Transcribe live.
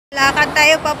Lakad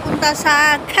tayo papunta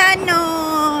sa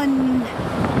Canon.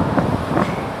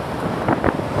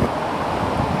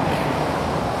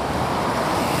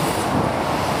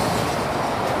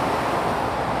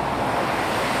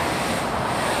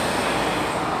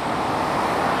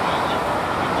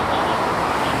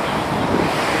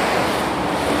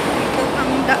 Ito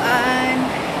ang daan.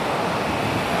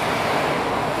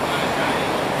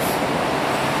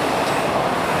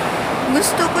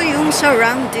 Gusto ko yung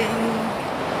surrounding.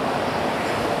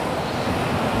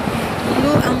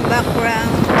 Ang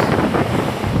background.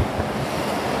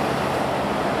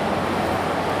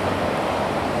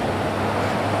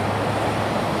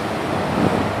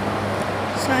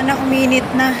 Sana uminit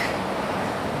na.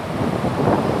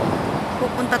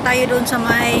 Pupunta tayo doon sa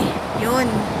may yun.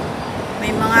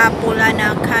 May mga pula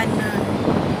na cannon.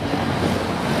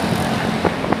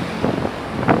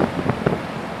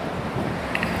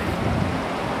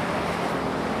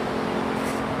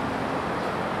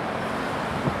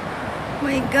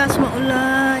 My gosh,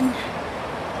 maulan.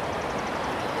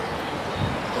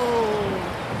 Oh.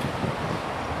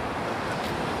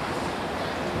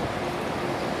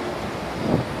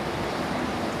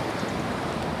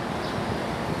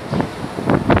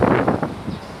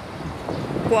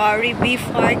 Quarry beef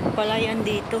art pala yan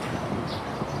dito.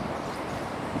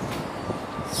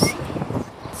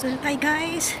 So, hi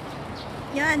guys.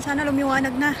 Yan, sana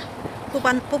lumiwanag na.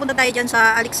 Pupunta tayo dyan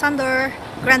sa Alexander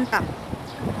Grantham.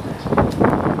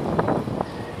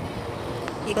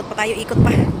 Ikot pa tayo, ikot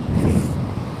pa.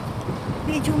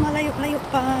 Medyo malayo-layo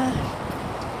pa.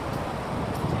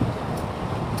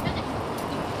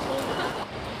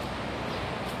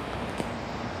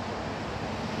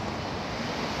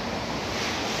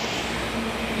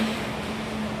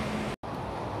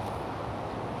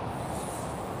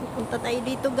 Pupunta tayo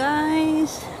dito,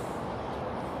 guys.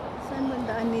 Saan ba ang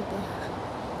daan dito?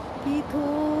 Dito.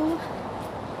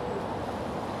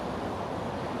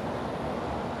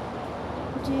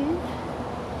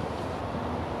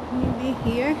 Maybe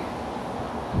here.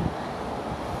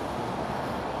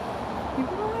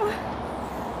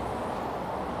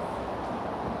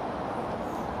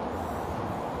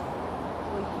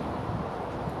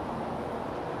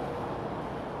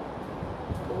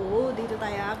 Oh, dito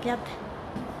tayo akyat.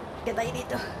 Akyat tayo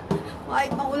dito.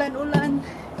 Kahit maulan-ulan.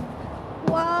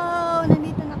 Wow,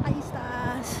 nandito na kayo sa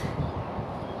taas.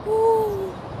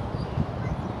 Woo!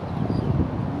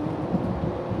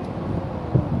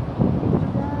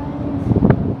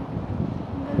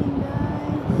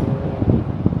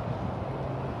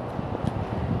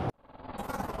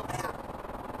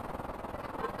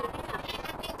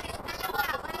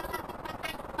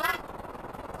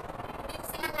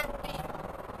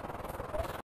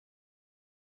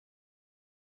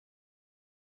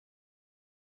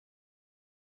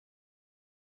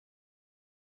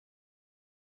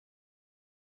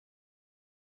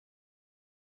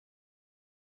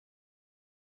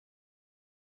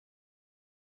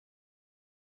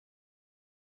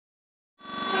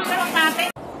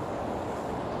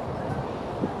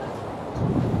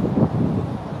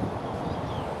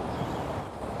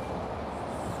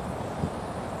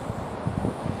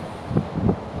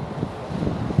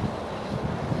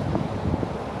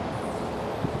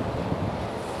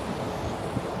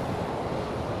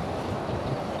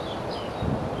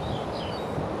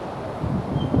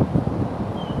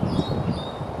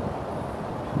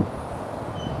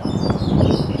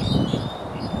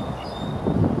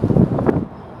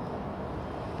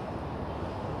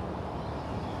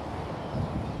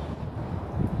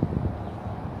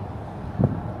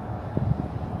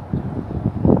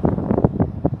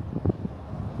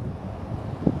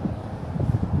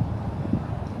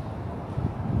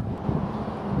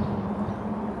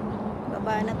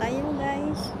 Baba na tayo,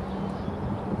 guys.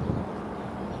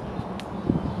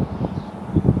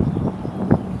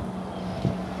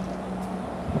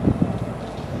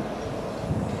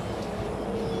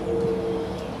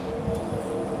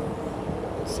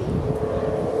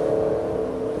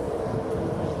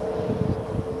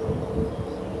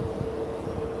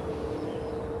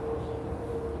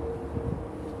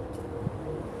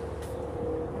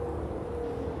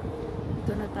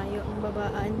 Ito na tayo ang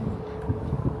babaan.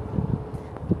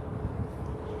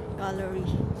 Gallery.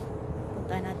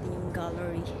 Punta natin yung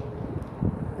gallery.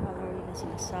 Gallery na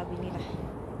sinasabi nila.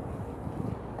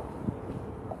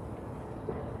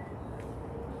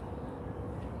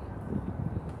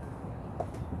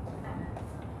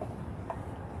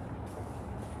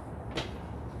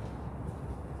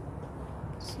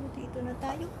 So, dito na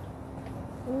tayo.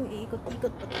 Oh,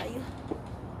 iikot-ikot pa tayo.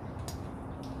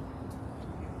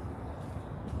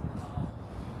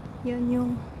 Yan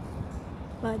yung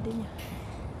body niya.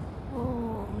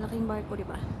 barko, di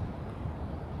ba?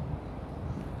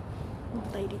 Punta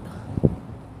tayo dito.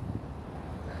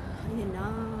 Ayan na.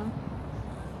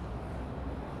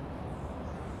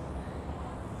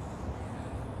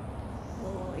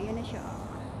 Oh, ayan na siya.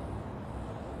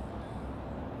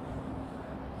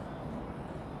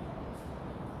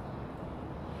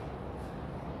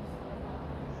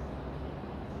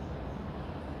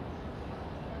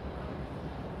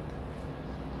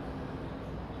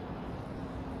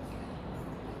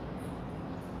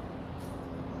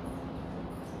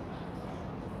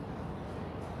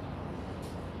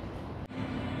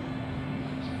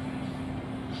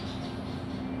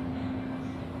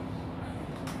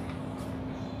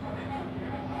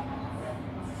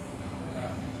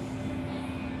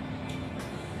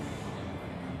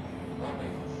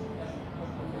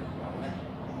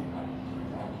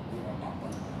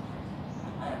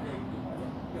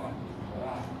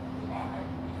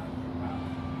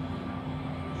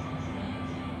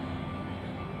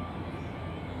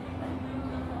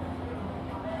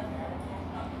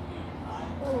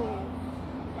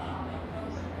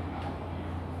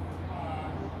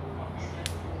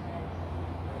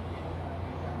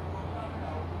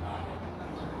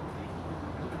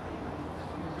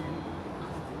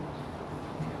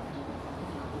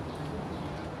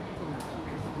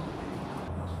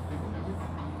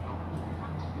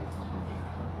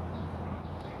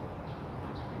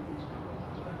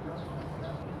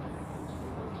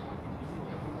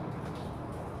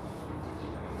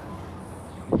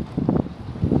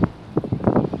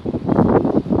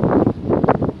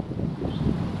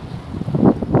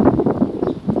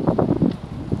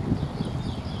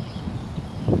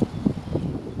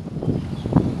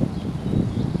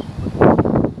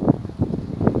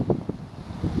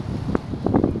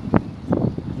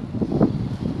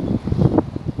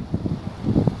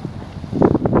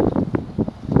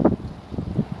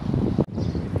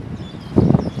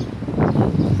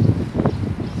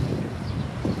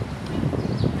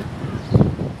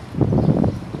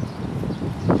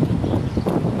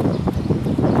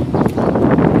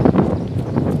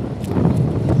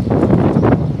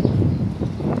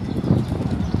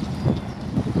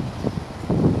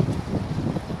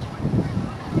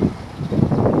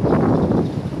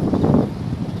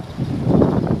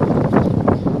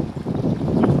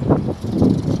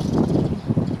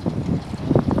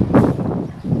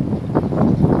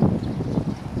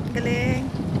 Galing.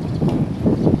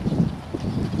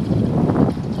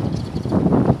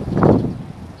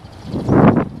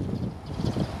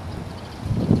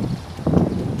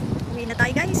 Uwi na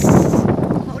tayo, guys.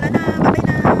 Maulan na. Babay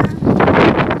na.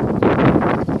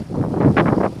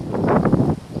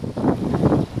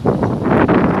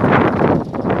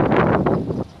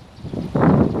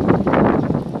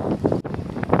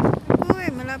 Uy,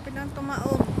 malapit na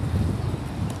tumaob.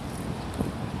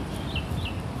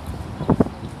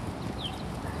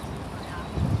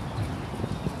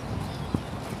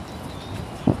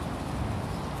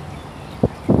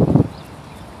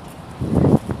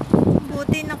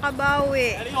 Buti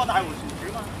nakabawi.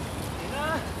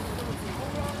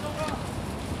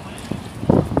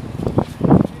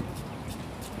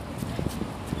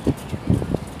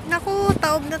 Naku,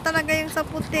 taob na talaga yung sa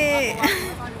puti.